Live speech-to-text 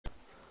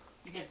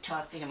I gotta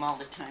talk to him all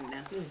the time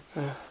now.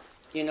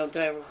 You know,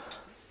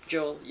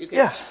 Joel, you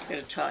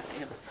gotta talk to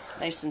him.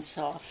 Nice and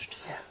soft.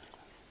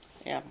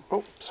 Yeah.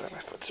 Oh, sorry, my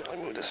foot's really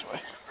moved this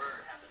way.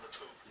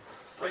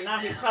 But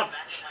now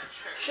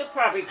she'll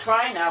probably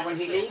cry now when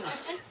he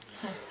leaves.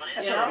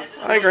 That's all right.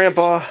 Hi,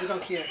 Grandpa. You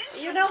don't care.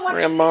 You know what?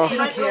 Grandma. You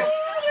don't care.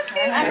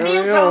 And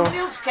There we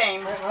Meals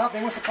came. Well,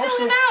 they weren't supposed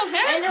to.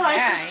 I know, I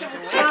said to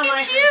John, I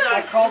said,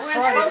 I called we're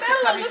Friday. supposed to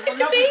come. He said, well,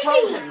 nobody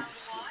told him.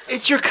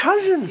 It's your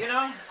cousin. You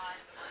know?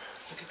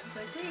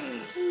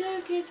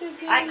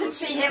 I could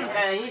see him.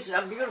 He's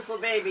a beautiful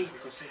baby. You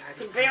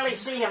could barely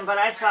see him, but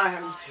I saw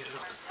him. Hey,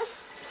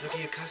 look at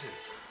your cousin.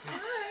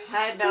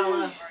 Hi,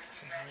 Bella.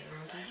 Say hi,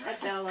 Auntie. Hi,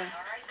 Bella.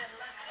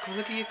 Go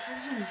look at your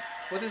cousin.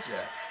 What is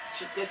that?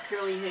 She's got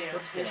curly hair.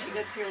 Has she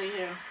got curly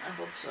hair? I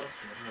hope so.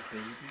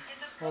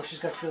 Oh, she's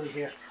got curly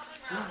hair.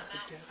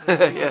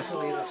 Yeah.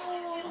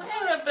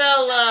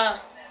 Arabella.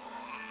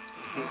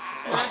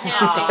 Not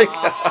happy.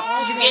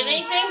 Did you get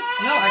anything?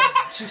 No,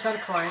 she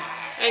started crying.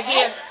 Right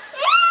here.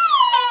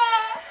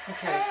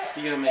 Okay.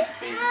 You're gonna make a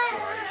baby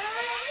cry.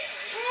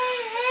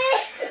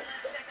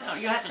 No,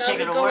 you have to How's take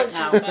her it to going work so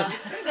now. far?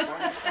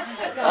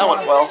 That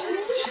went well.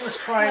 She was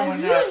crying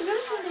when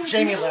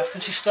Jamie left,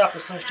 and she stopped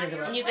as soon as Jamie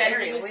left. You guys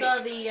even saw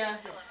the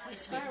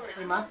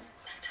Hey,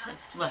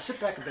 Ma, sit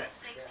back a bit.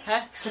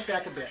 Huh? Sit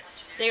back a bit.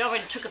 They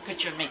already took a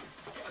picture of me.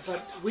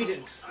 But we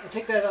didn't.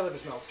 Take that out of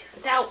his mouth.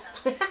 It's out.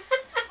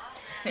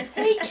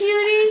 Hey,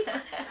 cutie.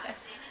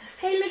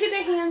 Hey, look at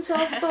the hands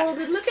all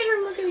folded. Look at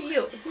him. Look at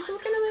you. He's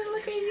looking at me.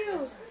 Look at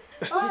you.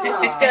 He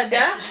knows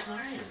Dada.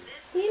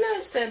 He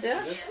knows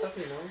Dada. This stuff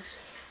he knows.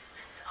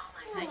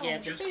 Hi,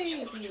 Gavin.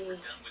 Baby.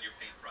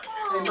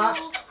 Hey, Ma.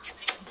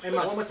 Hey,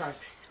 Ma, one more time.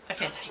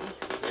 Okay. I'm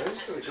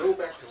just gonna go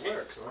back to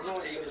work, so I know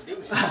what you're gonna do.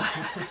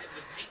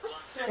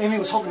 Amy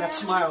was holding that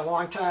smile a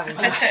long time.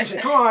 She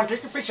said, come on,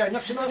 take a picture.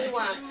 Enough to know.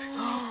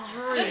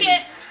 Look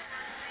at.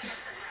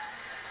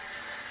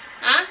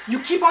 Huh? You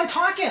keep on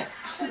talking.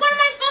 What am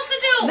I supposed to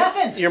do?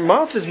 Nothing. Your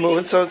mouth is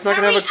moving, so it's not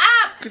going to Hurry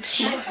have a up. good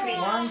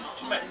smell.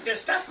 But the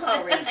stuff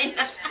already.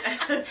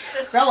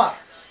 Bella.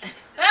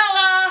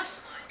 Bella.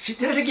 She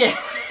did it again.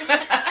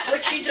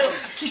 What'd she do?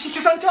 She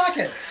keeps on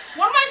talking.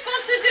 What am I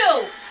supposed to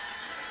do?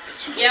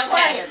 Yeah,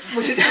 okay.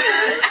 What'd you do?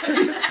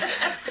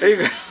 There you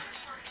go.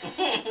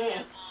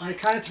 On the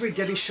count of 3,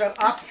 Debbie, shut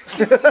up.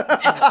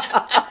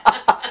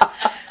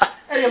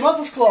 Hey, your mouth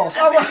is closed.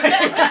 All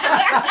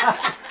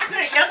right.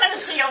 You're going to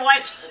see your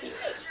wife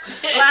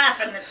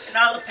laughing in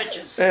all the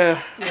pictures.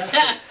 Yeah.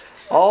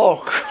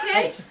 Oh.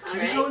 Hey,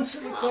 can you go and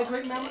sit with that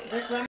great grandma?